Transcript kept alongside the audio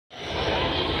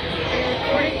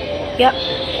Yep.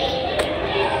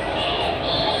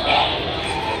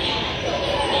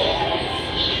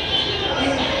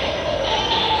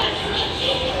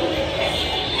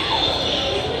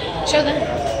 Show them.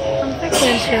 I'm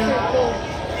fixing to.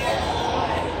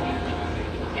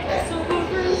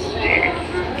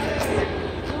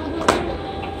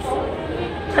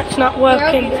 That's not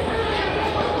working.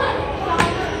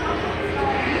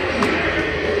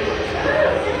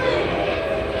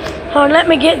 Hold on, let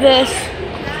me get this.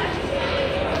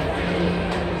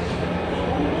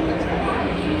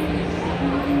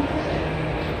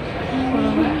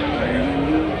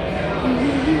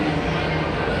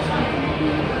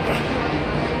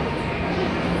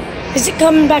 Is it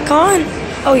coming back on?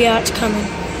 Oh yeah, it's coming.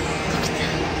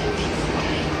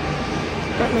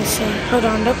 Let me see. Hold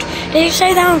on, doctor. Did you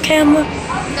say that on camera?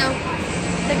 No.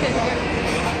 They couldn't hear me.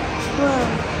 Well,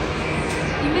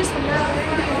 You missed them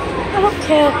now. I don't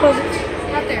care because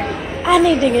Out there. I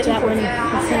need to get that one.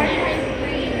 I think.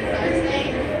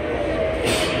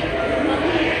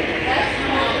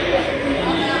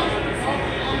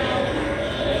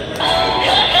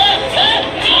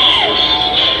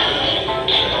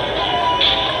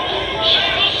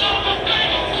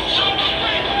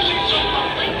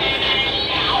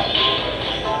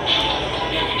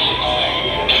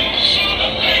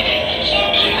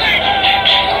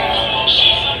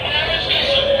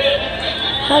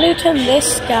 How do you turn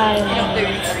this guy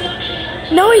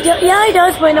on? No, he does. Yeah, he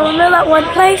does. But no, remember that one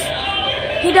place?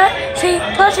 He does. See,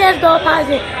 plus he has dark eyes.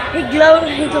 He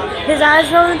glows. His eyes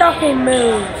glow in the dark. And he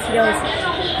moves. He goes.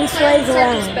 He sways Circus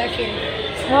around. back here.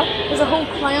 What? There's a whole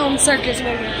clown circus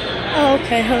back here. Oh,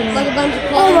 okay. Hold on. Like a bunch of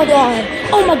Oh clowns. my god.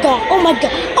 Oh my god. Oh my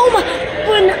god. Oh my.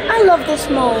 When I love this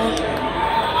mall.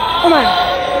 Oh my.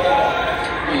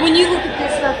 When you look at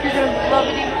this stuff, you're gonna love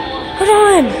it even more. Hold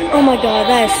on. Oh my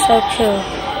god. That is so cool.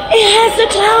 It has the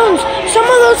clowns. Some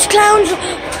of those clowns.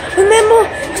 Remember,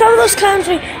 some of those clowns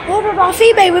we ordered off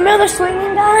eBay. Remember the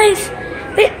swinging guys?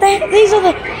 These are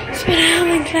the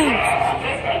spin-howling clowns.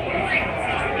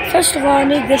 First of all, I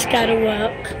need this guy to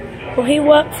work. Will he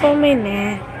work for me?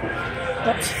 Nah.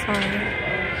 That's fine.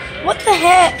 What the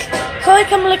heck? Chloe,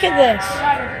 come look at this.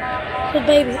 The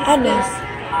baby. I know.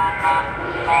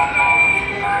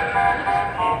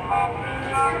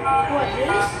 What,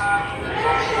 this?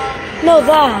 No,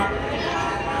 that.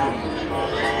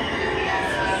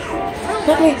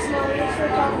 Let me.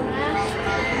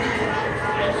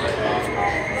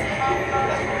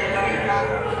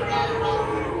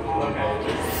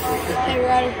 Hey,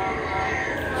 Ryder.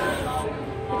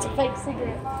 It's a fake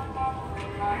cigarette.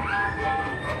 I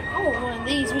want one of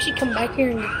these. We should come back here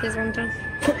and get this one time.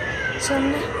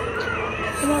 Someday.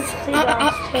 Come on, see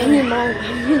I'm your mom.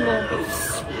 I'm your mom.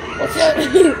 What's up?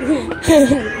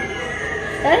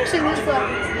 That actually looks like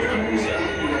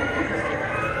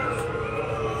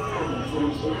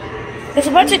There's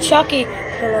a bunch of Chucky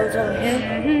pillows over here.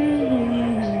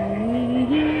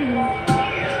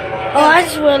 Oh, I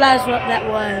just realized what that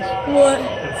was. what?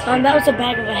 That was the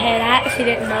back of a head. I actually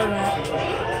didn't know that.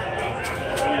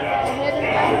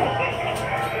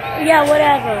 Yeah,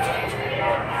 whatever.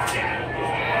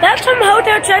 That's from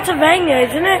Hotel Transylvania,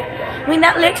 isn't it? I mean,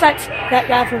 that looks like that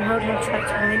guy from Hotel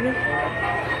Transylvania.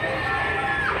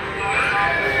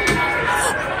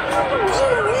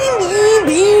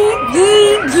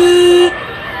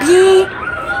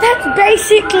 That's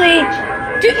basically.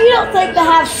 You don't think they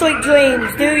have sweet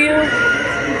dreams, do you?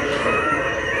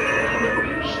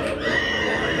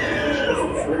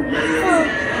 Oh,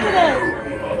 look at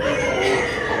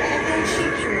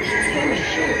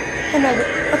another.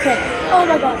 Okay. Oh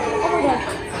my god. Oh my god.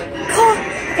 Call.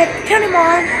 Okay, turn him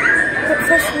on. The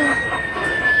first one.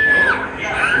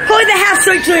 Chloe, they have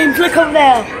sweet dreams. Look over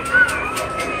there.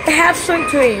 They have sweet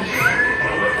dreams.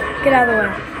 Get out of the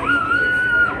way.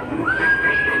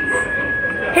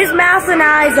 His mouth and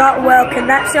eyes aren't working.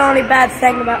 That's the only bad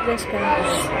thing about this guy.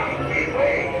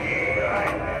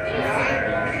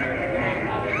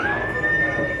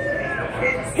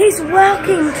 He's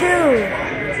working too.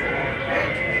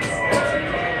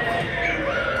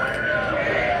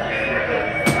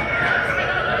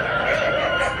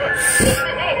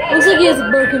 Looks like he has a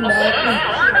broken back.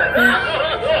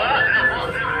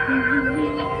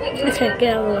 Okay,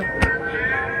 get out of the way.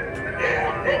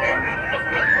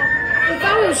 If I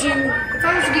was to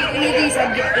get any of these,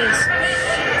 I'd get this.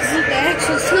 This is the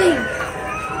actual sleeve.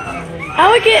 I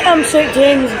would get sweet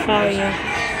dreams if I were you.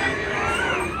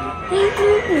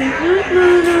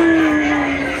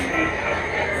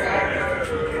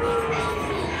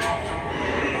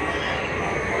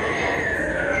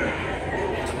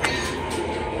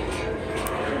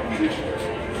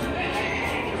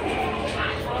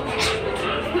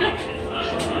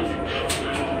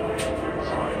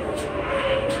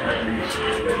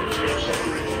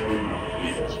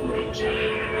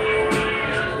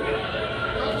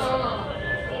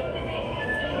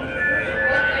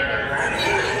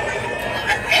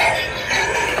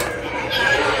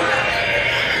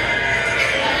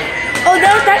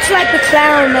 like the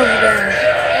clown over there.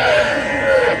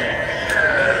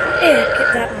 Yeah, get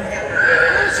that one.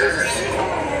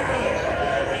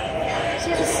 She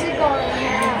has a cigar in her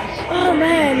house. Oh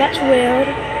man, that's weird.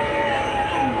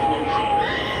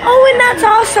 Oh, and that's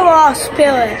also our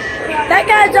spirit. That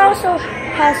guy's also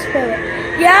has spirit.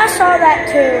 Yeah, I saw that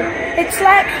too. It's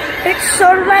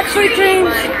sort of like Sweet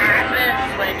Dreams.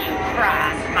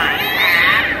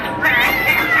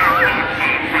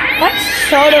 That's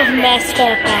sort of messed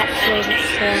up, actually.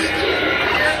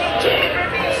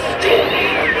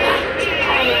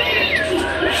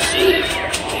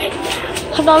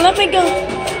 Hold on, let me go.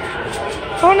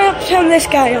 I want to turn this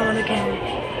guy on again.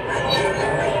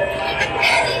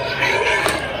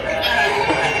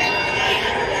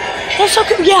 That's so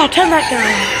cool. Yeah, turn that guy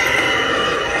on.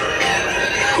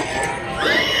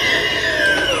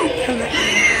 Turn that guy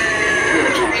on.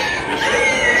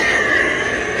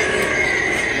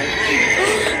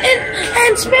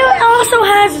 And Spirit also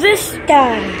has this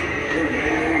guy.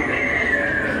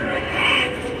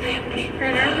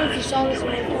 I don't know if you saw this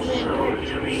one.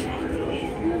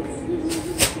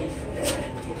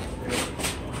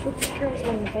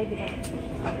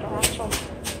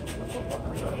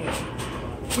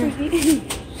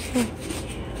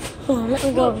 Hold on, let me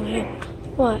go over here.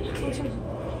 What?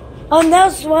 Oh, that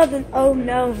was one of the oh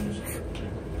no's.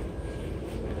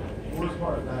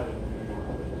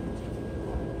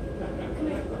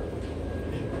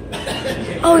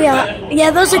 Oh yeah,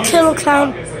 yeah, those are Killer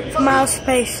Clown from Outer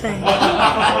Space thing. Yeah,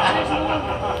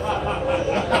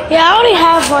 I already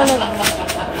have one of them.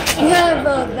 You have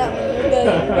that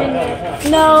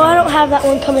one. No, I don't have that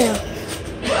one. Come here.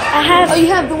 I have. Oh, you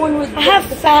have the one with. I have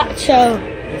Fatso.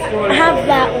 I have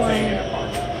that one.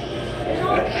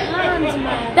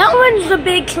 That one's the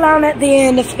big clown at the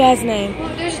end. I forgot his name.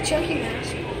 Well, there's a Chucky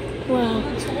mask. Wow.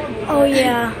 Oh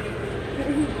yeah.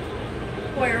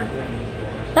 Where?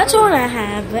 That's one I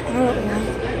have, but I don't know.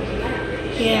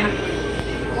 Yeah.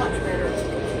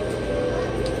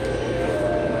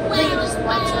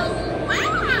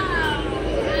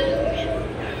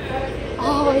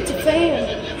 Oh, it's a fan.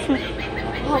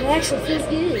 Oh, it actually feels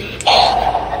good.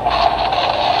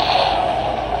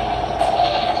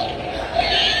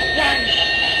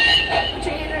 Put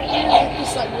your hand right here and let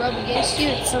this like rub against you.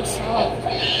 It's so soft.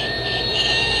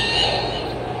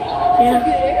 Yeah.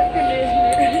 Good air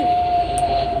conditioner.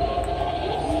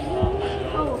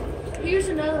 Oh, here's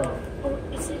another one. Oh,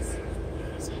 it's this.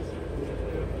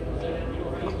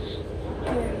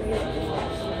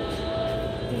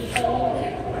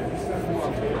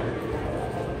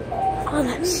 Oh,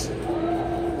 that's.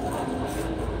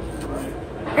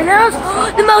 And that was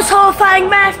the most horrifying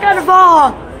mascot of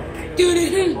all.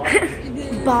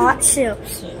 Bart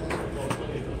Simpson.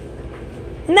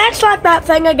 And that's like that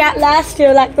thing I got last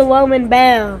year, like the Roman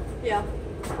Bear. Yeah.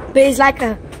 But he's like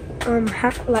a,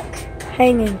 like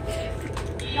hanging.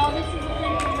 No, this is the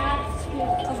mask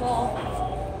of all.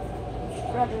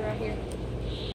 Right here.